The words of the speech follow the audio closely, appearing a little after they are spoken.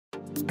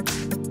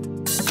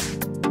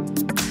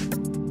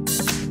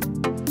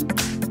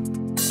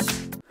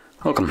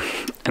Welcome.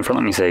 In front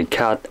of me is a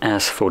CAT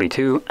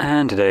S42,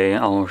 and today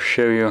I'll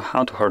show you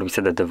how to hard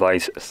reset the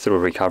device through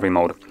recovery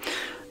mode.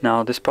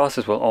 Now this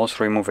process will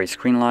also remove a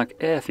screen lock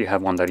if you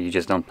have one that you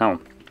just don't know.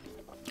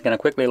 I'm gonna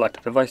quickly lock the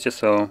device just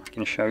so I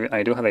can show you.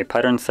 I do have a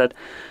pattern set,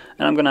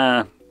 and I'm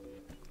gonna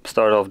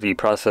start off the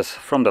process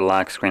from the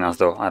lock screen as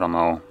though I don't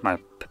know my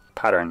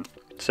pattern.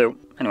 So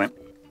anyway,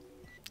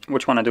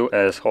 what you wanna do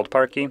is hold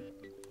power key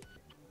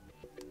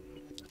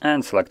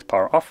and select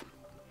power off.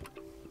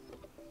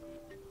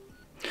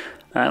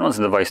 And once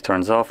the device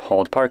turns off,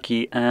 hold power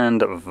key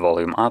and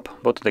volume up,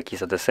 both of the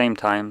keys at the same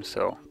time,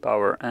 so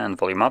power and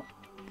volume up.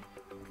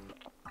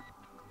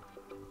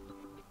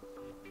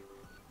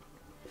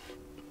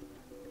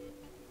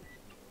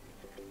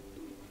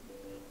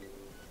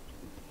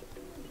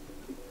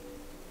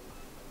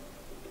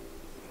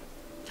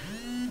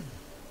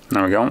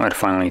 There we go, it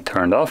finally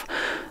turned off.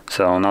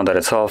 So now that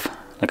it's off,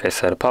 like I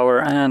said,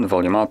 power and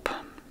volume up.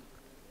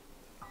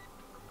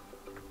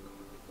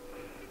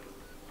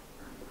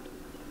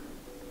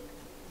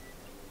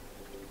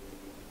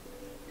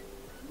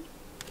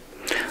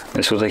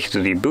 This will take you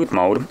to the boot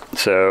mode.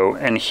 So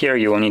in here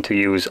you will need to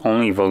use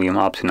only volume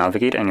up to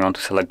navigate, and you want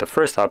to select the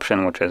first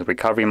option, which is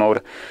recovery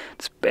mode.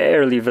 It's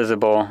barely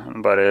visible,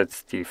 but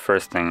it's the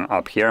first thing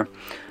up here,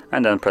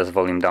 and then press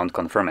volume down to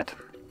confirm it.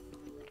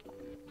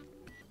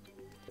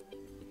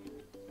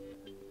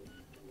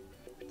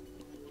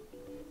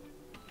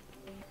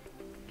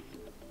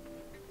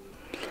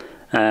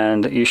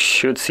 And you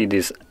should see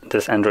this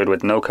Android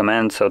with no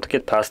command. So to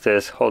get past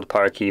this, hold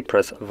power key,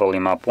 press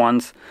volume up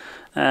once,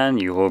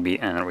 and you will be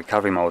in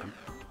recovery mode.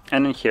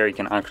 And in here you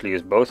can actually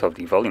use both of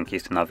the volume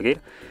keys to navigate.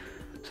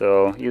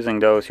 So using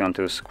those, you want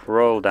to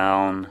scroll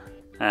down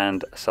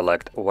and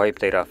select wipe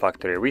data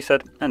factory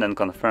reset, and then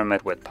confirm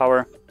it with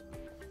power.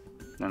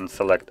 Then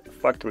select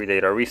factory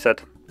data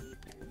reset.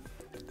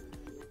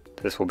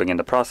 This will begin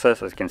the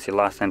process. As you can see,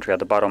 last entry at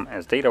the bottom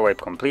is data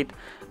wipe complete,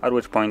 at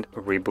which point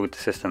reboot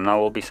system now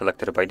will be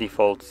selected by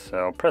default.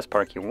 So press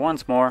power key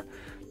once more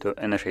to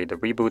initiate the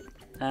reboot,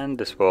 and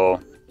this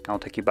will now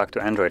take you back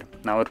to Android.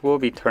 Now it will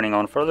be turning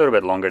on for a little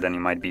bit longer than you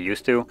might be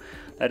used to.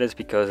 That is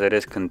because it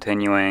is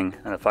continuing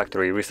a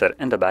factory reset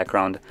in the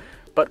background,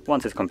 but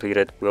once it's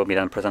completed, we'll be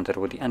then presented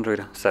with the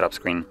Android setup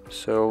screen.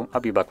 So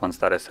I'll be back once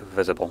that is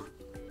visible.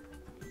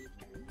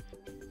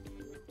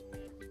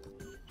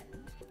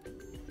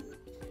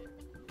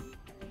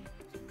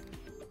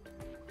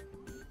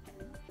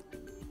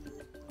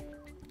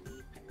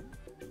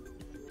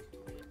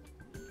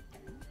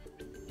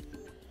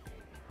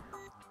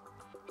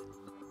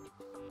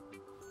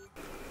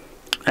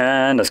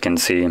 And as you can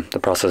see, the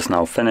process is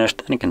now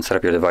finished, and you can set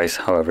up your device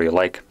however you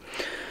like.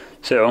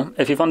 So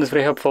if you found this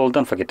very helpful,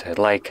 don't forget to hit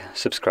like,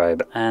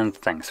 subscribe, and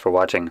thanks for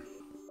watching.